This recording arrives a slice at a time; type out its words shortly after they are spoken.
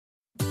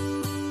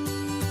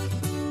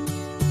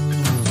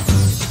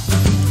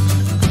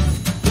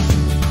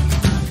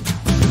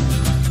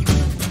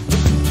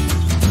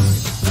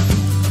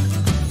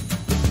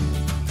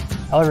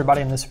Hello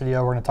everybody, in this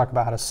video we're going to talk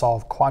about how to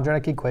solve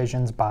quadratic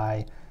equations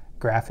by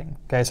graphing.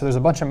 Okay, so there's a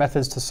bunch of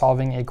methods to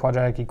solving a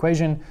quadratic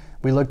equation.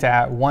 We looked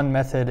at one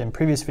method in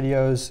previous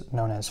videos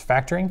known as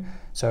factoring.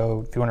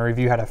 So if you want to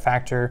review how to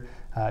factor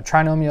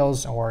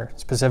trinomials or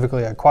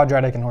specifically a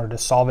quadratic in order to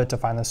solve it to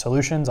find the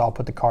solutions, I'll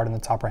put the card in the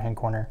top right hand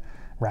corner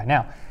right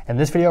now. In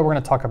this video we're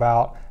going to talk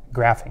about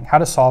graphing, how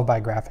to solve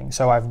by graphing.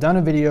 So I've done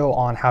a video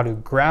on how to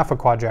graph a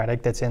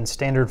quadratic that's in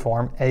standard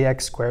form,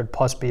 ax squared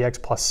plus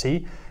bx plus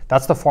c.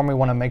 That's the form we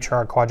want to make sure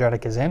our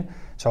quadratic is in.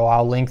 So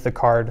I'll link the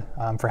card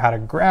for how to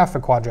graph a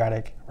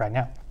quadratic right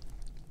now.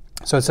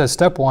 So it says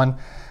step 1,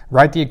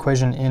 write the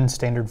equation in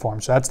standard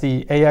form. So that's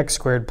the ax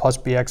squared plus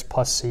bx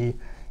plus c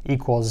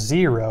equals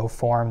 0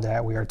 form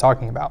that we are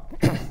talking about.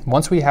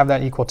 Once we have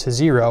that equal to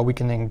 0, we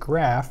can then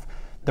graph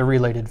the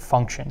related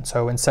function.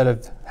 So instead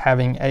of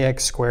having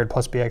ax squared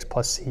plus bx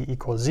plus c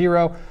equals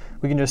 0,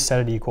 we can just set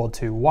it equal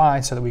to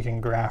y so that we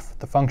can graph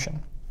the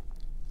function.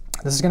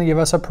 This is going to give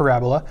us a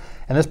parabola,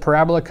 and this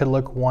parabola could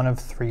look one of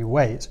three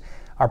ways.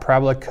 Our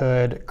parabola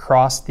could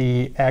cross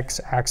the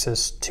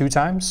x-axis 2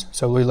 times.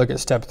 So we look at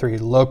step 3,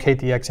 locate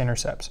the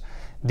x-intercepts.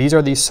 These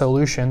are the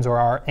solutions or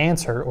our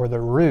answer or the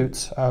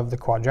roots of the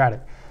quadratic.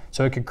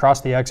 So it could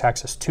cross the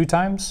x-axis 2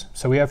 times.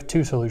 So we have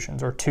 2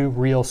 solutions or 2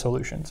 real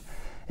solutions.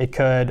 It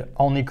could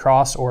only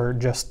cross or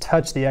just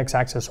touch the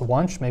x-axis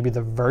once. Maybe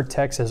the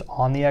vertex is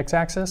on the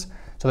x-axis.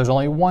 So there's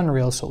only one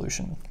real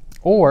solution.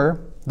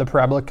 Or the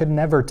parabola could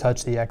never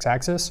touch the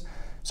x-axis,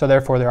 so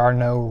therefore there are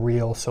no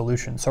real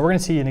solutions. So we're going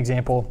to see an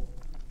example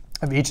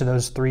of each of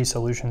those 3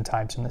 solution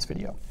types in this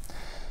video.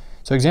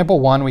 So example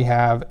 1, we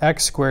have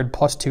x squared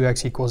plus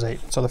 2x equals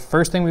 8. So the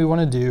first thing we want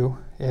to do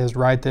is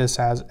write this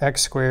as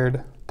x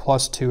squared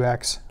plus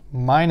 2x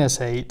minus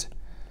 8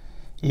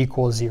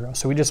 equals 0.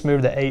 So we just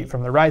moved the 8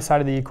 from the right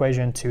side of the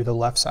equation to the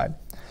left side.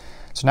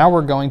 So now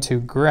we're going to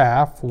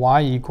graph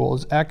y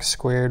equals x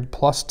squared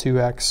plus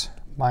 2x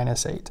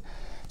minus 8.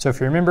 So if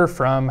you remember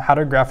from how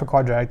to graph a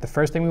quadratic, the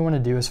first thing we want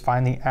to do is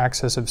find the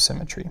axis of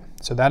symmetry.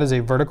 So that is a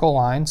vertical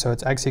line, so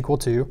it's x equal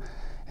 2,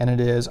 and it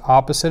is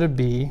opposite of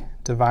b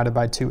divided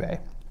by 2a.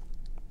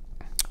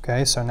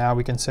 Okay, so now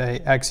we can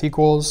say x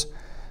equals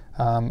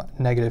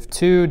negative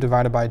 2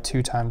 divided by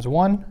 2 times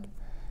 1.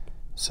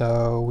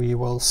 So we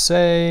will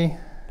say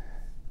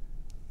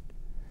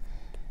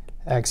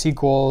x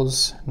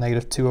equals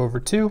negative 2 over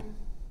 2,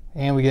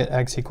 and we get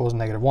x equals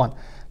negative 1.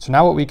 So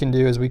now what we can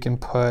do is we can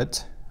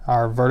put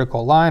our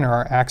vertical line or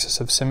our axis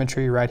of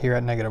symmetry right here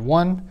at negative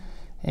 1,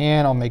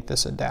 and I'll make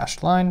this a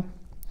dashed line.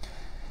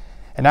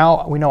 And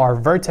now we know our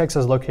vertex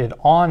is located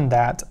on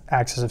that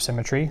axis of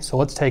symmetry, so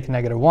let's take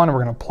negative 1 and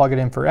we're going to plug it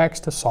in for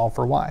x to solve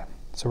for y.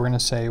 So we're going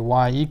to say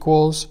y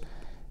equals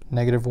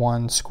negative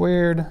 1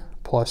 squared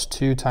plus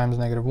 2 times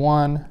negative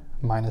 1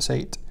 minus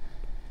 8.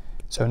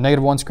 So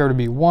negative 1 squared would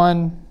be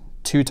 1,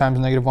 2 times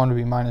negative 1 would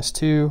be minus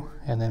 2,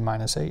 and then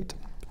minus 8.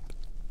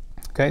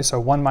 Okay, so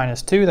 1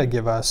 minus 2, that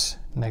give us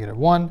negative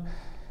 1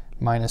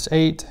 minus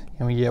 8,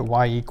 and we get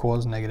y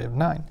equals negative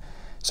 9.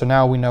 So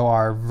now we know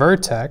our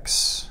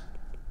vertex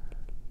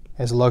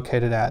is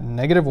located at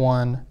negative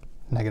 1,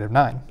 negative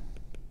 9.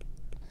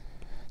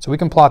 So we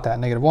can plot that,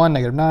 negative 1,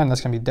 negative 9,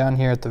 that's going to be down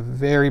here at the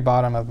very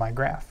bottom of my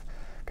graph.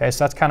 Okay,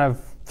 so that's kind of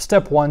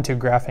step 1 to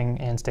graphing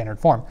in standard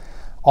form.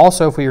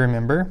 Also, if we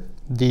remember,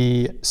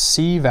 the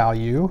c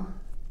value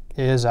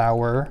is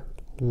our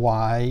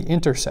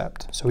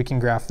y-intercept. So we can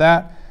graph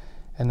that,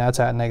 and that's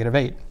at negative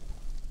 8.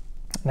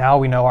 Now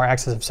we know our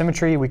axis of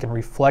symmetry. We can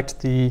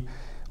reflect the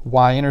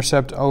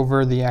y-intercept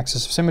over the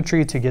axis of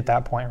symmetry to get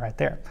that point right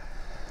there.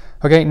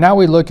 Okay, now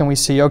we look and we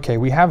see, okay,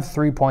 we have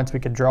 3 points. We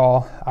could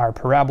draw our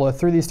parabola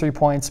through these 3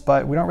 points,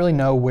 but we don't really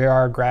know where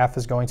our graph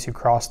is going to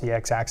cross the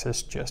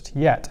x-axis just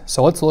yet.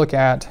 So let's look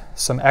at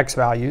some x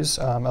values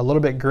a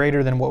little bit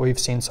greater than what we've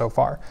seen so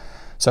far.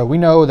 So we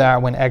know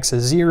that when x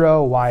is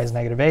 0, y is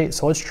negative 8.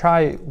 So let's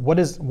try, what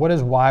is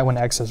y when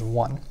x is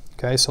 1?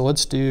 Okay, so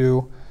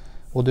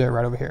we'll do it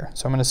right over here.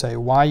 So I'm going to say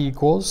y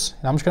equals,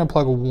 and I'm just going to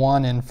plug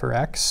 1 in for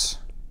x.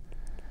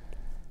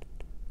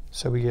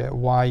 So we get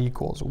y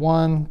equals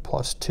 1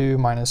 plus 2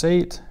 minus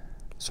 8.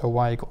 So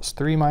y equals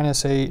 3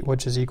 minus 8,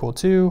 which is equal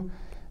to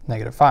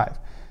negative 5.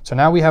 So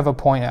now we have a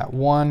point at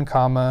 1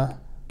 comma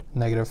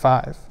negative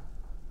 5.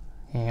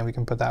 And we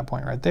can put that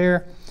point right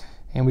there.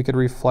 And we could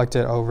reflect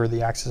it over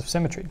the axis of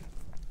symmetry.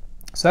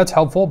 So that's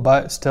helpful,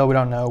 but still we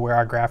don't know where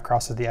our graph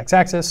crosses the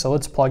x-axis. So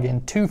let's plug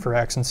in 2 for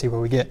x and see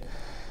what we get.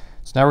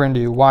 So now we're going to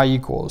do y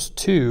equals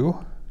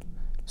 2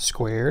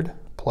 squared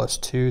plus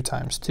 2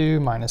 times 2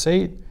 minus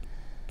 8.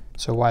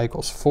 So y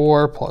equals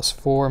 4 plus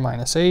 4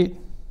 minus 8,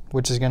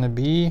 which is going to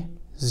be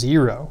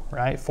 0,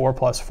 right? 4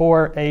 plus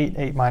 4, 8,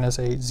 8 minus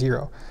 8,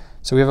 0.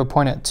 So we have a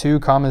point at 2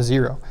 comma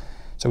 0.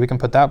 So we can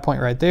put that point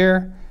right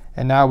there,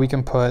 and now we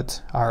can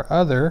put our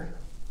other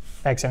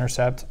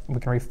x-intercept, we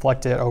can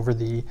reflect it over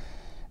the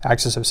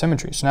axis of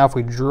symmetry. So now if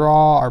we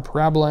draw our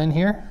parabola in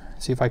here,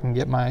 see if I can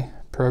get my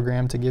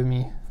program to give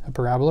me a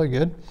parabola,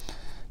 good.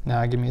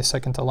 Now give me a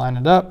second to line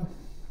it up.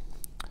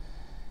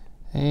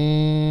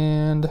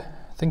 And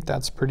I think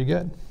that's pretty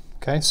good.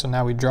 Okay, so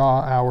now we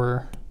draw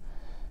our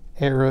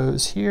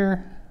arrows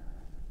here,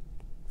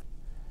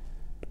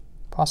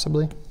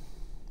 possibly.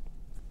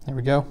 There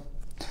we go.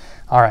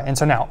 All right, and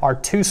so now our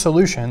two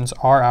solutions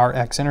are our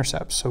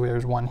x-intercepts. So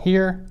there's one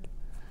here.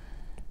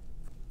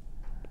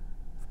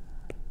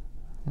 I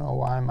don't know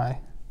why my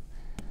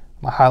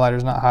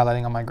highlighter's not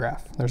highlighting on my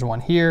graph. There's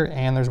one here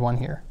and there's one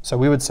here. So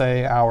we would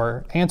say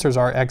our answers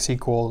are x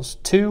equals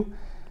 2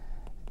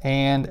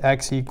 and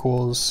x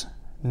equals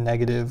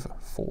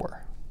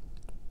 -4.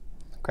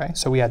 Okay,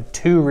 so we had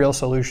two real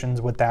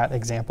solutions with that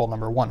example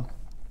number 1.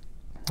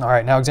 All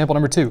right, now example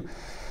number 2.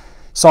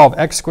 Solve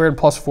x squared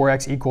plus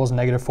 4x equals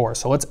 -4.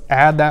 So let's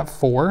add that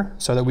 4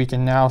 so that we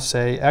can now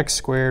say x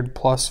squared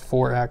plus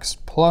 4x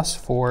plus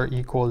 4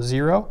 equals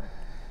 0.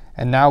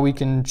 And now we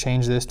can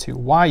change this to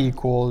y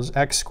equals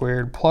x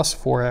squared plus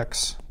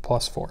 4x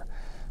plus 4.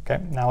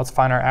 Okay, now let's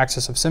find our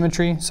axis of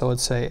symmetry. So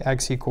let's say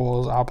x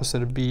equals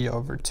opposite of b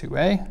over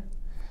 2a.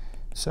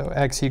 So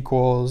x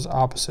equals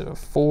opposite of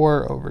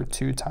 4 over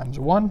 2 times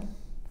 1.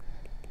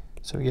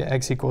 So we get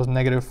x equals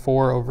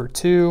 -4 over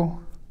 2,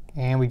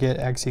 and we get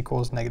x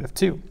equals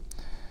 -2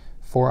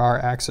 for our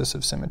axis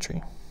of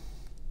symmetry.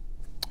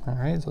 All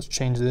right, so let's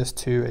change this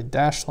to a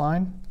dashed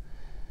line.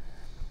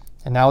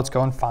 And now let's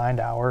go and find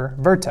our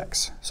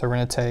vertex. So we're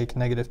going to take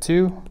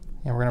 -2,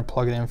 and we're going to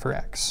plug it in for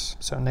x.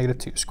 So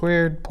 -2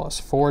 squared plus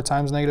 4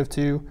 times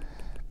 -2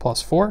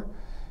 plus 4.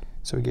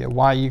 So we get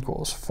y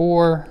equals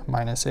 4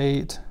 minus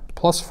 8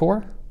 plus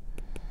 4.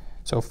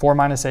 So 4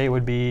 minus 8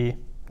 would be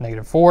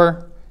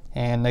 -4,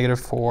 and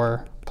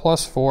 -4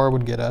 plus 4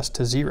 would get us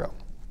to 0.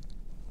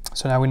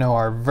 So now we know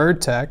our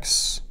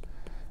vertex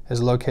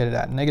is located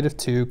at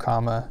 -2,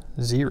 comma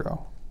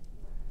 0.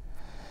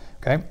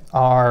 Okay,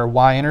 our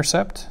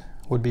y-intercept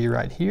would be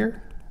right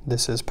here.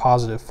 This is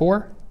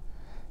 +4.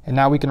 And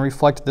now we can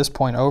reflect this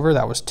point over.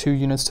 That was 2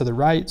 units to the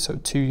right, so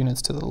 2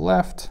 units to the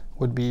left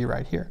would be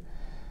right here.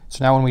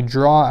 So now when we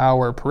draw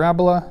our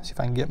parabola, see if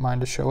I can get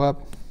mine to show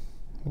up.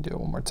 Let me do it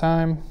one more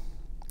time.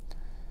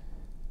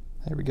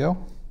 There we go.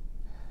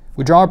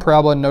 We draw a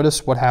parabola and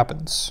notice what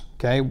happens.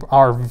 Okay,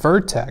 our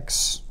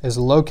vertex is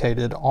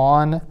located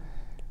on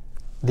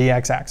the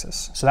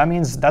x-axis. So that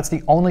means that's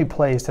the only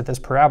place that this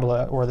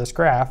parabola or this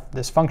graph,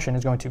 this function,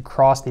 is going to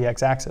cross the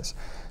x-axis.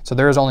 So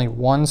there is only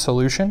one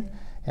solution,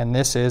 and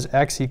this is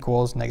x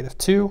equals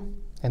 -2,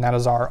 and that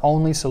is our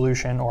only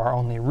solution, or our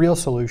only real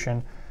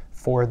solution,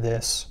 for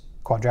this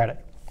quadratic.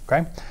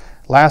 Okay,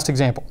 last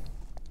example.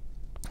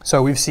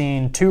 So we've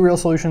seen 2 real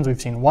solutions,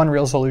 we've seen 1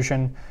 real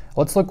solution.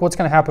 Let's look what's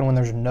going to happen when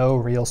there's no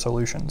real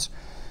solutions.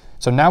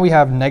 So now we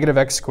have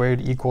 -x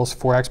squared equals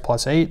 4x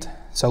plus 8.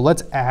 So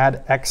let's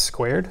add x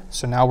squared.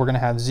 So now we're going to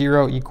have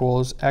 0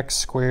 equals x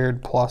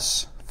squared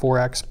plus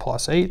 4x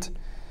plus 8.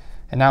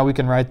 And now we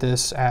can write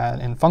this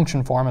in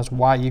function form as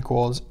y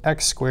equals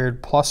x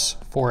squared plus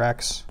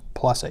 4x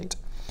plus 8.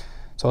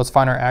 So let's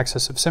find our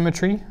axis of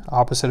symmetry,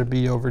 opposite of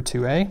b over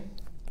 2a.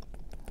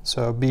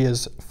 So b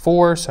is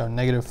 4, so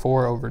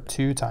 -4 over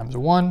 2 times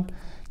 1,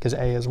 because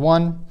a is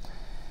 1.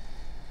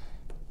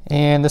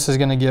 And this is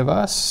going to give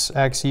us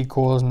x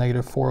equals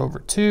 -4 over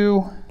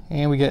 2,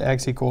 and we get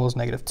x equals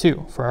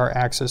 -2 for our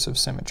axis of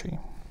symmetry.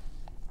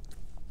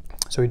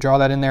 So we draw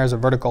that in there as a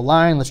vertical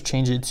line. Let's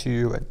change it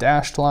to a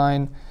dashed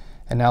line,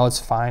 and now let's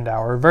find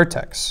our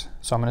vertex.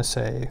 So I'm going to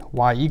say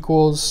y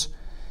equals,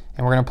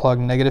 and we're going to plug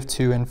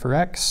 -2 in for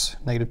x,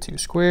 -2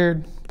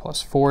 squared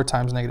plus 4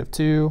 times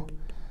 -2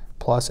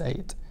 plus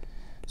 8.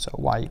 So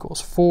y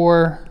equals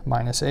 4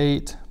 minus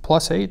 8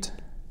 plus 8,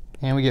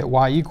 and we get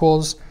y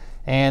equals,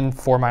 and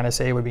 4 minus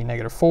 8 would be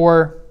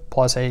 -4,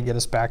 plus 8 get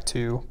us back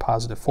to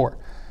 +4.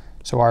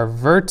 So our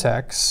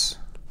vertex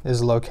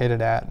is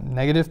located at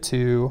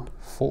 -2,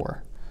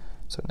 4.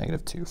 So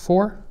 -2,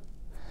 4.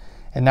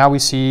 And now we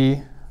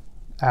see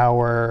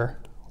our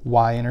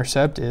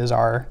y-intercept is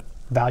our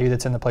value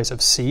that's in the place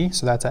of c,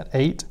 so that's at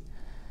 8.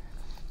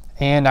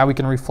 And now we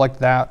can reflect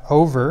that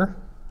over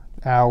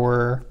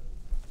our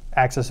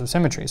axis of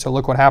symmetry. So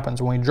look what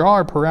happens. When we draw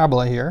our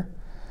parabola here,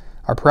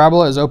 our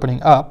parabola is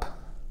opening up,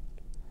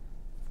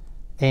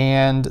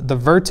 and the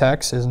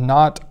vertex is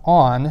not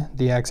on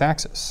the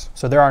x-axis.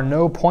 So there are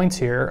no points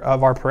here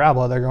of our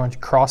parabola that are going to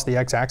cross the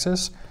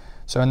x-axis.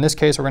 So in this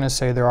case, we're going to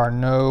say there are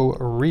no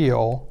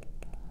real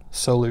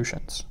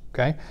solutions.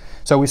 Okay?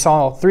 So we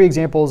saw 3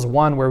 examples,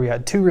 one where we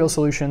had 2 real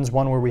solutions,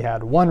 one where we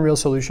had 1 real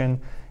solution,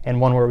 and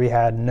one where we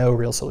had no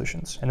real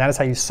solutions. And that is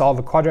how you solve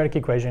a quadratic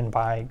equation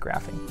by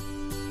graphing.